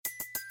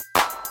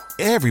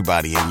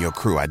Everybody in your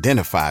crew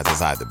identifies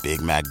as either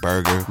Big Mac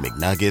Burger,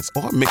 McNuggets,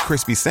 or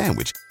McCrispy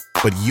Sandwich.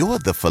 But you're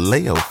the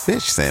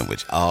Filet-O-Fish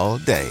Sandwich all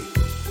day.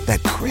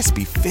 That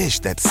crispy fish,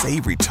 that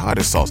savory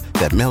tartar sauce,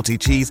 that melty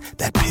cheese,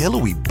 that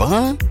pillowy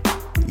bun.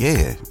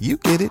 Yeah, you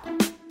get it.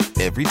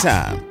 Every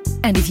time.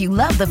 And if you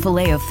love the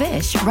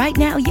Filet-O-Fish, right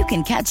now you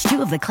can catch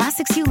two of the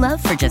classics you love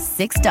for just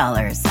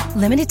 $6.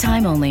 Limited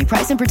time only.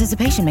 Price and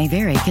participation may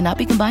vary. Cannot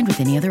be combined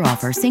with any other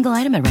offer. Single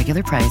item at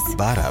regular price.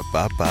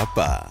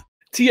 Ba-da-ba-ba-ba.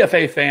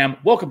 TFA fam,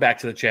 welcome back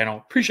to the channel.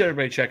 Appreciate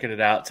everybody checking it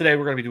out. Today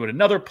we're going to be doing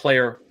another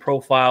player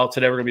profile.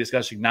 Today we're going to be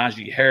discussing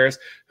Najee Harris,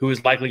 who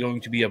is likely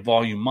going to be a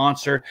volume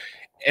monster,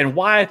 and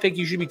why I think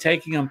you should be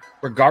taking him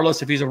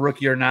regardless if he's a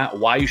rookie or not,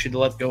 why you should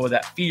let go of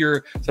that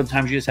fear.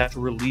 Sometimes you just have to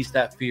release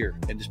that fear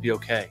and just be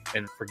okay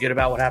and forget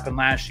about what happened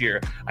last year.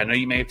 I know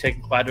you may have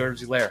taken Clyde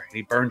Edwards-Helaire and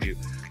he burned you.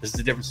 This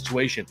is a different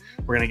situation.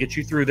 We're going to get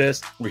you through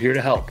this. We're here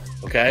to help,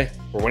 okay?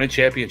 We're winning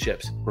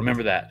championships.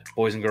 Remember that,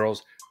 boys and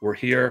girls. We're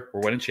here.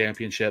 We're winning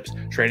championships.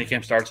 Training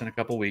camp starts in a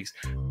couple weeks.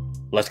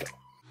 Let's go.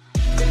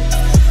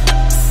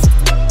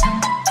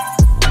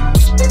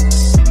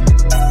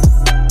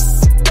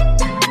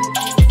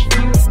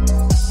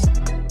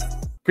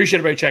 Appreciate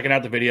everybody checking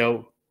out the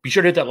video. Be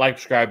sure to hit that like,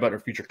 subscribe button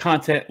for future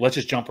content. Let's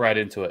just jump right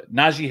into it.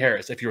 Najee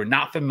Harris. If you're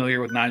not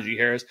familiar with Najee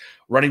Harris,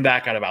 running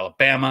back out of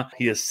Alabama,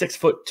 he is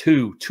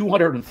 6'2",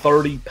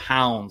 230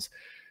 pounds.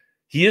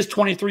 He is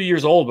 23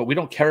 years old, but we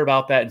don't care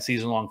about that in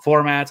season-long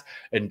formats.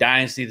 In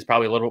Dynasty, it's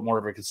probably a little bit more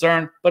of a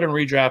concern, but in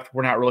redraft,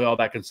 we're not really all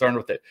that concerned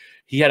with it.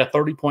 He had a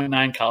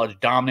 30.9 college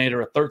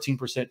dominator, a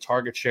 13%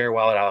 target share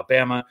while at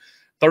Alabama,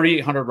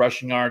 3,800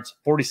 rushing yards,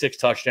 46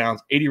 touchdowns,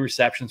 80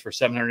 receptions for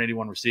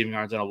 781 receiving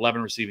yards, and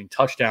 11 receiving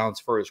touchdowns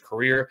for his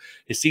career.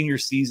 His senior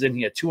season,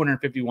 he had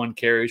 251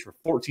 carries for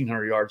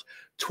 1,400 yards,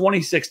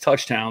 26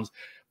 touchdowns,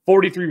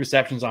 43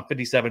 receptions on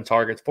 57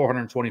 targets,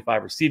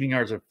 425 receiving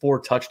yards, and 4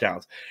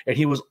 touchdowns. And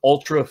he was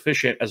ultra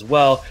efficient as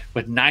well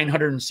with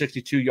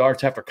 962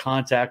 yards after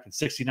contact and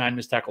 69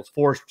 missed tackles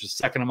forced, which is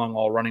second among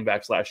all running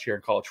backs last year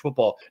in college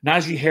football.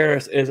 Najee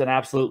Harris is an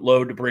absolute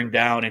load to bring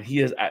down, and he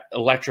is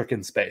electric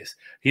in space.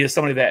 He is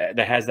somebody that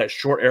has that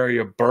short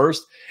area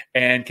burst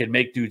and can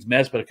make dudes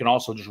miss, but it can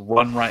also just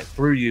run right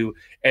through you.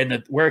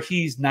 And where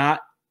he's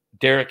not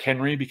Derrick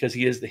Henry, because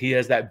he has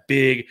that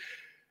big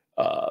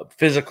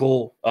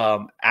physical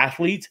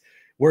athlete,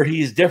 where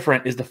he is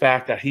different is the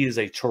fact that he is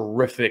a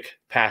terrific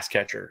pass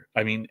catcher.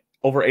 I mean,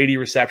 over 80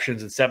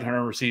 receptions and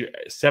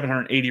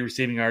 780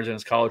 receiving yards in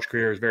his college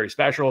career is very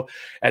special.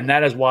 And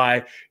that is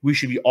why we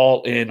should be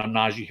all in on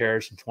Najee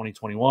Harris in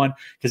 2021,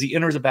 because he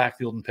enters a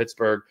backfield in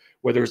Pittsburgh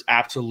where there's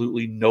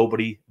absolutely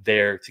nobody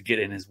there to get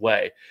in his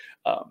way.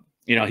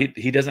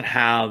 He doesn't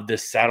have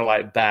this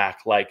satellite back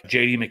like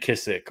J.D.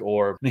 McKissick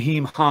or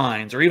Naheem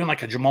Hines or even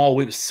like a Jamal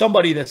Williams,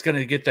 somebody that's going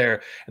to get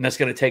there and that's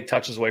going to take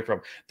touches away from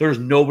him. There's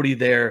nobody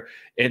there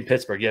in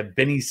Pittsburgh. You have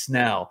Benny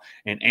Snell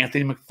and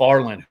Anthony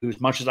McFarland, who,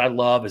 as much as I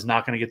love, is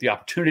not going to get the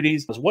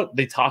opportunities. That's what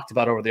they talked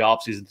about over the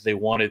offseason that they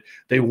wanted.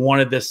 They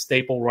wanted this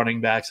staple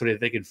running back so that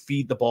they could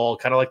feed the ball,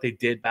 kind of like they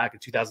did back in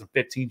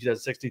 2015,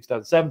 2016,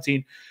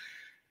 2017.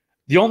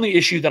 The only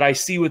issue that I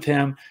see with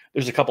him,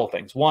 there's a couple of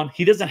things. One,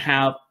 he doesn't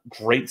have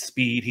great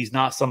speed. He's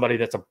not somebody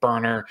that's a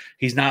burner.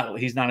 He's not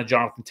a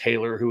Jonathan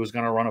Taylor who is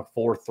going to run a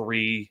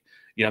 4.3.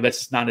 That's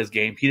just not his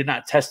game. He did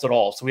not test at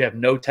all. So we have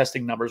no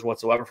testing numbers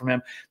whatsoever from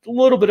him. It's a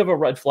little bit of a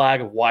red flag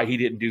of why he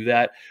didn't do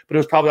that. But it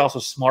was probably also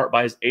smart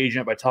by his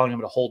agent by telling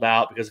him to hold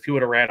out, because if he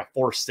would have ran a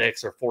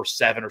 4.6 or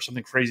 4.7 or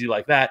something crazy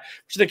like that,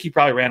 which I think he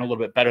probably ran a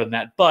little bit better than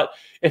that. But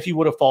if he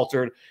would have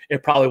faltered,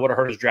 it probably would have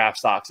hurt his draft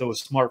stock. So it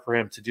was smart for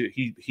him to do.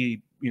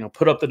 He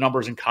put up the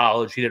numbers in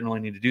college. He didn't really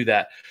need to do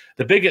that.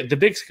 The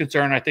big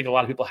concern I think a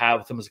lot of people have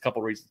with him is a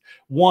couple of reasons.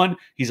 One,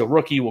 he's a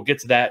rookie. We'll get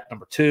to that.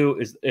 Number two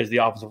is the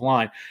offensive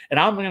line. And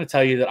I'm going to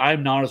tell you that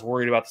I'm not as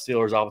worried about the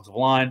Steelers' offensive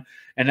line.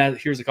 And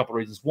here's a couple of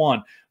reasons.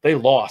 One, they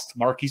lost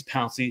Marquise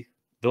Pouncey,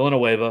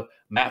 Villanueva,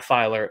 Matt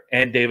Filer,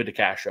 and David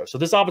DeCastro. So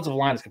this offensive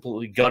line is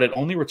completely gutted.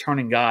 Only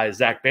returning guy is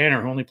Zach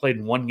Banner, who only played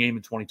in one game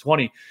in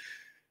 2020.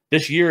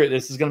 This year,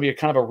 this is going to be a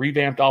kind of a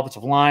revamped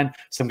offensive line.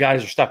 Some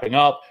guys are stepping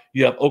up.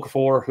 You have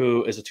Okafor,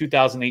 who is a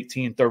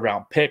 2018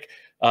 third-round pick.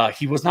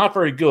 He was not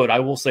very good,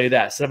 I will say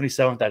that.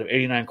 77th out of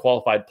 89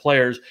 qualified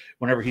players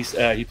whenever he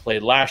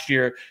played last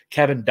year.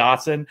 Kevin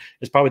Dotson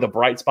is probably the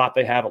bright spot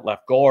they have at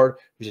left guard.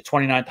 He's a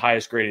 29th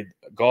highest graded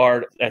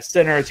guard. At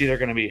center, it's either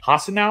going to be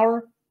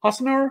Hassenauer,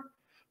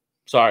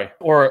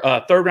 or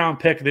a third-round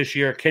pick this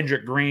year,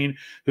 Kendrick Green,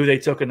 who they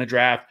took in the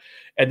draft.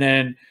 And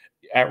then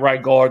at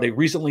right guard, they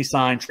recently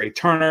signed Trey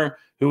Turner,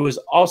 who was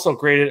also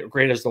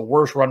graded as the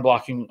worst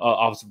run-blocking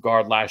offensive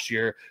guard last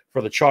year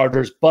for the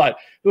Chargers. But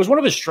it was one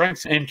of his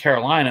strengths in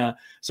Carolina,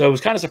 so it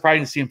was kind of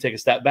surprising to see him take a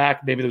step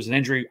back. Maybe there was an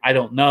injury. I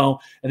don't know.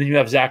 And then you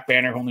have Zach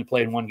Banner, who only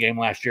played in one game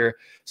last year.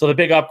 So the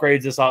big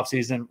upgrades this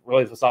offseason,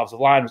 really, this offensive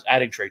line, was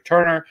adding Trey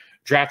Turner,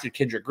 drafted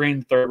Kendrick Green in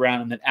the 3rd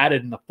round, and then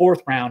added in the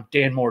 4th round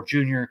Dan Moore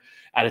Jr.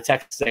 out of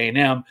Texas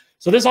A&M.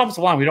 So this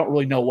offensive line, we don't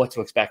really know what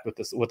to expect with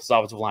this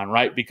offensive line,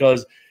 right?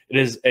 Because it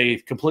is a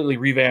completely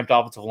revamped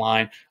offensive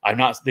line.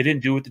 They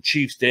didn't do what the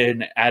Chiefs did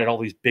and added all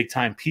these big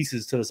time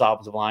pieces to this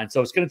offensive line. So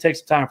it's going to take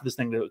some time for this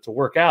thing to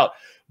work out.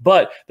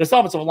 But this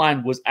offensive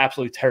line was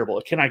absolutely terrible.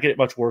 It cannot get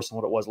much worse than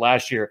what it was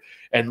last year.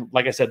 And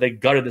like I said, they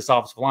gutted this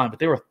offensive line, but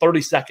they were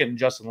 32nd in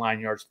adjusted line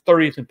yards,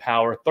 30th in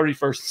power,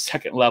 31st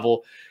second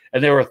level,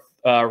 and they were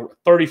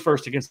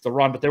 31st against the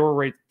run, but they were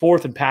rated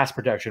 4th in pass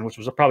protection, which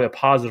was probably a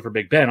positive for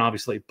Big Ben,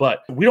 obviously.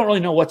 But we don't really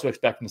know what to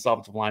expect from this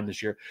offensive line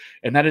this year,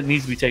 and that it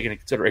needs to be taken into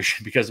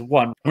consideration because,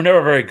 one, we're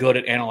never very good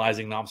at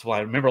analyzing the offensive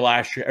line. Remember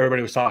last year,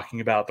 everybody was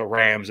talking about the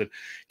Rams, and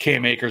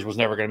Cam Akers was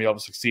never going to be able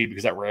to succeed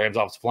because that Rams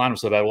offensive line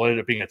was so bad. Well, it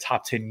ended up being a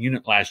top 10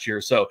 unit last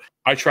year. So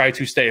I try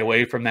to stay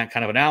away from that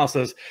kind of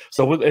analysis.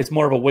 So it's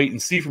more of a wait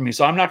and see for me.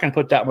 So I'm not going to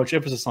put that much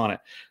emphasis on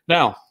it.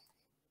 Now,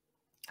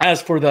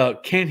 as for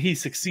can he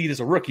succeed as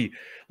a rookie?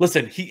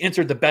 Listen, he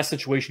entered the best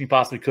situation he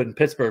possibly could in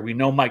Pittsburgh. We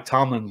know Mike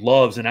Tomlin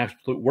loves an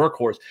absolute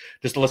workhorse.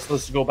 Just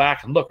let's go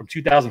back and look from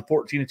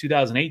 2014 to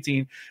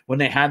 2018 when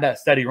they had that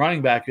steady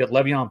running back. You had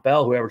Le'Veon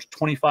Bell, who averaged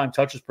 25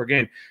 touches per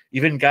game.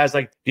 Even guys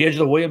like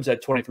D'Angelo Williams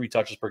had 23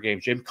 touches per game.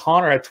 James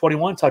Conner had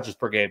 21 touches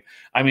per game.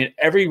 I mean,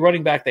 every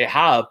running back they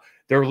have,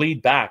 their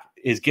lead back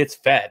gets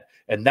fed.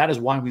 And that is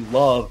why we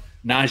love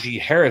Najee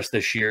Harris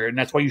this year, and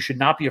that's why you should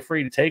not be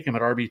afraid to take him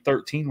at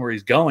RB13 where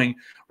he's going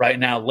right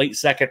now, late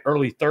 2nd,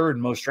 early 3rd in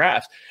most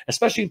drafts,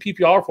 especially in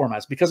PPR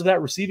formats because of that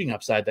receiving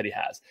upside that he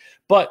has.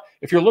 But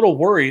if you're a little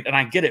worried, and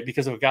I get it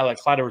because of a guy like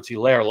Clyde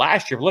Edwards-Helaire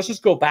last year, but let's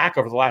just go back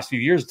over the last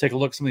few years and take a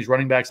look at some of these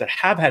running backs that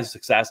have had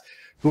success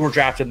who were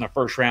drafted in the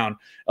 1st round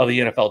of the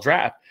NFL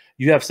draft.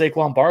 You have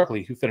Saquon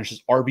Barkley, who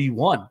finishes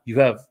RB1.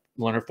 You have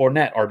Leonard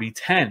Fournette,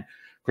 RB10,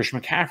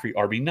 Christian McCaffrey,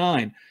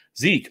 RB9,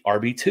 Zeke,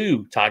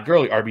 RB2, Todd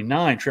Gurley,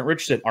 RB9, Trent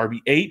Richardson,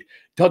 RB8,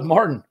 Doug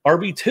Martin,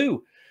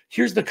 RB2.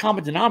 Here's the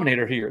common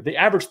denominator here. They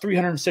averaged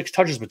 306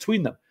 touches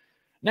between them.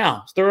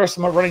 Now, there are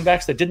some running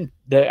backs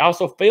that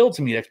also failed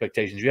to meet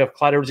expectations. You have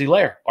Clyde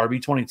Edwards-Helaire,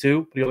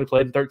 RB22, but he only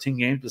played in 13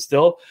 games, but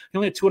still, he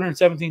only had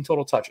 217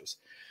 total touches.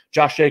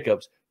 Josh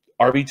Jacobs,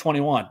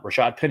 RB21,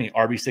 Rashad Penny,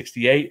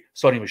 RB68,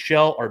 Sony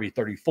Michel,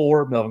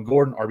 RB34, Melvin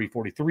Gordon,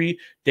 RB43,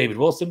 David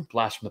Wilson,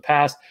 blast from the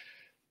past.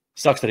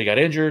 Sucks that he got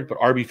injured, but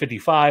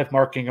RB55,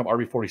 Mark Ingram,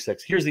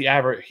 RB46. Here is the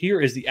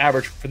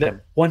average for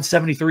them,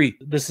 173.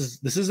 This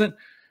isn't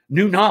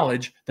new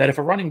knowledge that if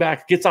a running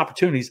back gets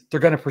opportunities, they're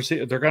going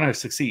to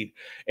succeed.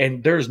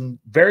 And there's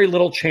very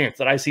little chance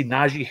that I see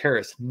Najee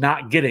Harris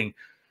not getting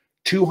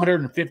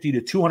 250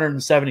 to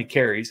 270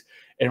 carries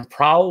and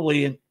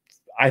probably,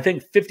 I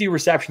think 50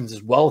 receptions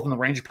is well within the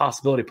range of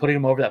possibility, putting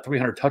him over that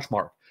 300 touch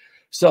mark.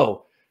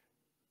 So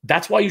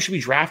that's why you should be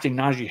drafting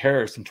Najee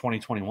Harris in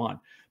 2021.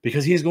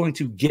 Because he's going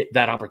to get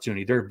that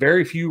opportunity. There are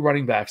very few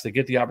running backs that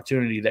get the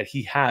opportunity that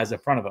he has in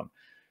front of him.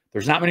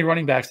 There's not many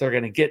running backs that are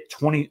going to get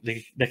 20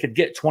 that could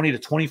get 20 to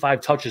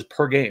 25 touches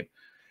per game.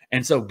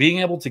 And so being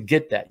able to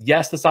get that,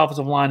 yes, this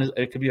offensive line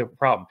it could be a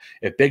problem.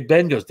 If Big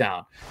Ben goes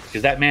down,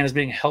 because that man is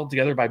being held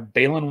together by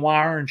baling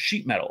wire and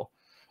sheet metal.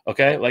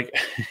 Okay, like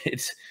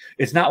it's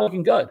not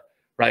looking good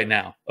right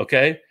now.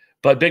 Okay,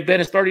 but Big Ben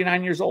is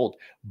 39 years old.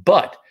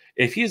 But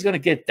if he's going to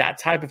get that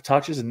type of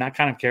touches and that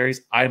kind of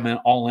carries, I'm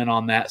all in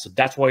on that. So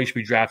that's why you should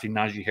be drafting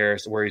Najee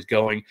Harris where he's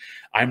going.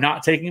 I'm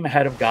not taking him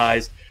ahead of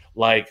guys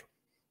like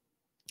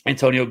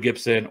Antonio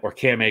Gibson or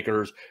Cam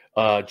Akers,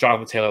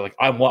 Jonathan Taylor. Like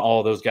I want all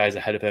of those guys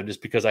ahead of him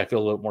just because I feel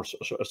a little more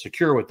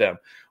secure with them.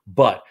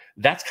 But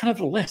that's kind of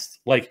the list.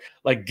 Like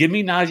give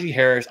me Najee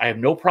Harris. I have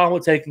no problem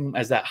with taking him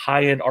as that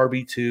high-end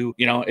RB2.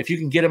 You know, if you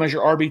can get him as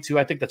your RB2,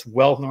 I think that's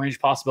well in the range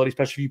of possibility,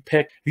 especially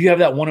if you have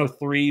that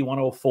 103,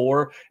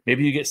 104,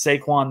 maybe you get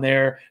Saquon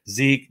there,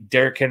 Zeke,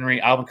 Derrick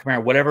Henry, Alvin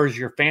Kamara, whatever is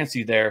your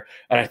fancy there.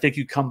 And I think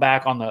you come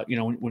back on the,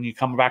 when you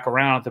come back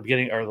around at the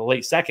beginning or the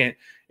late second,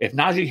 if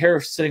Najee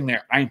Harris is sitting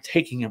there, I'm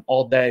taking him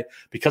all day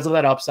because of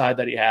that upside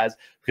that he has,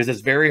 because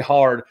it's very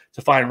hard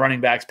to find running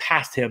backs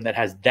past him that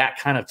has that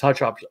kind of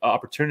touch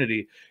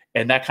opportunity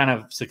and that kind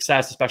of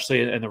success,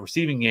 especially in the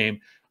receiving game.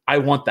 I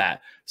want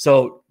that.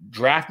 So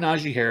draft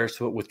Najee Harris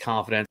with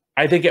confidence.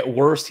 I think at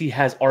worst he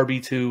has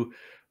RB2.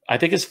 I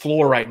think his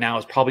floor right now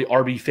is probably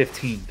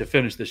RB15 to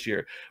finish this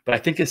year. But I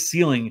think his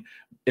ceiling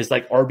is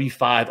like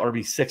RB5,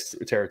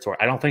 RB6 territory.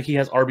 I don't think he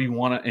has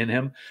RB1 in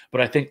him,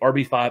 but I think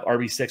RB5,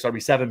 RB6,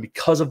 RB7,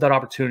 because of that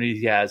opportunity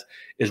he has,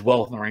 is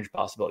well within the range of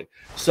possibility.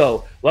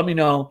 So let me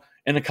know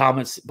in the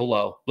comments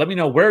below. Let me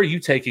know, where are you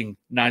taking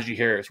Najee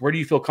Harris? Where do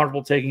you feel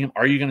comfortable taking him?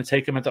 Are you going to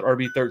take him at that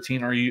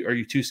RB13? Are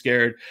you too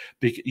scared?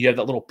 You have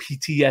that little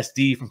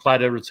PTSD from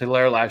Clyde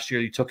Edwards-Helaire last year.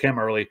 You took him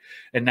early,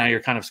 and now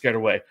you're kind of scared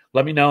away.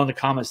 Let me know in the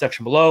comment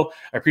section below.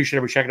 I appreciate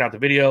everybody checking out the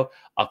video.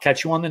 I'll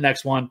catch you on the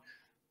next one.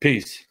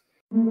 Peace.